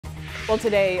Well,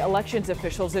 today, elections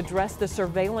officials addressed the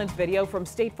surveillance video from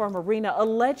State Farm Arena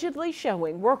allegedly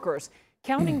showing workers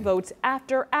counting votes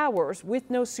after hours with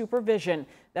no supervision.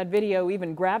 That video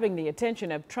even grabbing the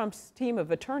attention of Trump's team of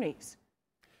attorneys.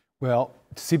 Well,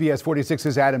 CBS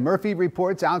 46's Adam Murphy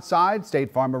reports outside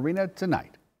State Farm Arena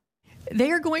tonight.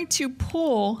 They are going to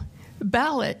pull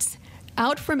ballots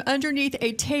out from underneath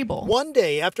a table. One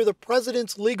day after the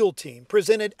president's legal team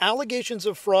presented allegations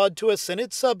of fraud to a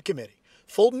Senate subcommittee,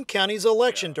 Fulton County's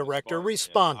election director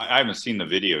responded. I haven't seen the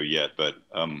video yet, but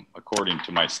according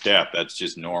to my staff, that's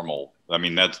just normal. I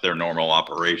mean, that's their normal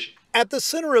operation. At the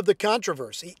center of the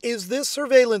controversy is this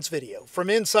surveillance video from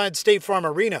inside State Farm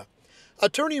Arena.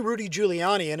 Attorney Rudy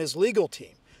Giuliani and his legal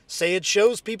team say it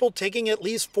shows people taking at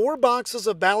least 4 boxes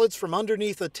of ballots from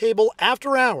underneath a table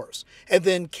after hours and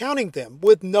then counting them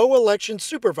with no election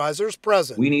supervisors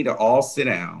present. We need to all sit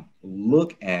down,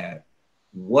 look at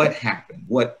what happened,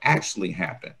 what actually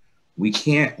happened.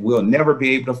 We'll never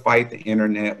be able to fight the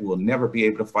internet. We'll never be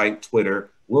able to fight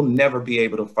Twitter. We'll never be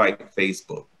able to fight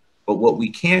Facebook. But what we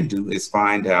can do is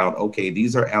find out, okay,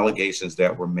 these are allegations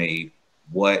that were made.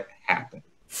 What happened?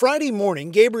 Friday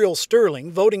morning, Gabriel Sterling,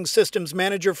 voting systems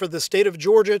manager for the state of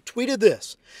Georgia, tweeted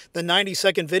this. The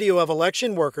 90-second video of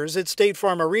election workers at State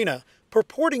Farm Arena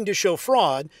purporting to show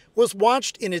fraud was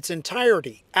watched in its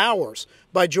entirety, hours,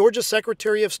 by Georgia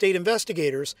Secretary of State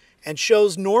investigators and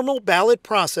shows normal ballot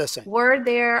processing. Were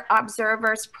there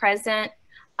observers present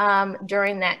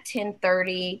during that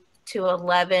 10:30 to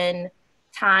 11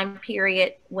 time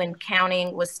period when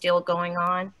counting was still going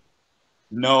on?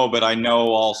 No, but I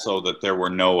know also that there were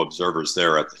no observers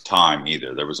there at the time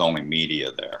either. There was only media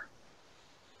there.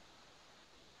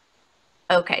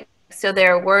 Okay, so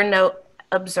there were no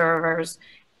observers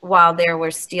while there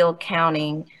were still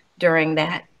counting during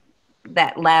that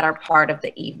latter part of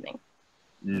the evening?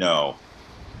 No.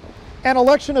 And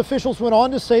election officials went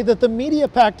on to say that the media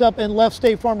packed up and left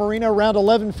State Farm Arena around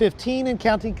 11:15 and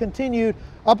counting continued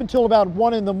up until about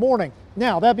 1 in the morning.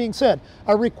 Now, that being said,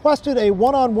 I requested a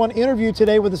one-on-one interview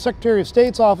today with the Secretary of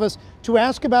State's office to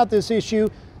ask about this issue.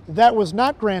 That was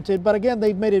not granted, but again,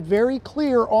 they've made it very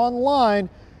clear online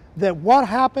that what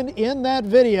happened in that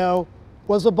video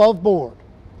was above board.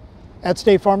 At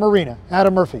State Farm Arena,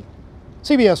 Adam Murphy,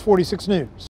 CBS 46 News.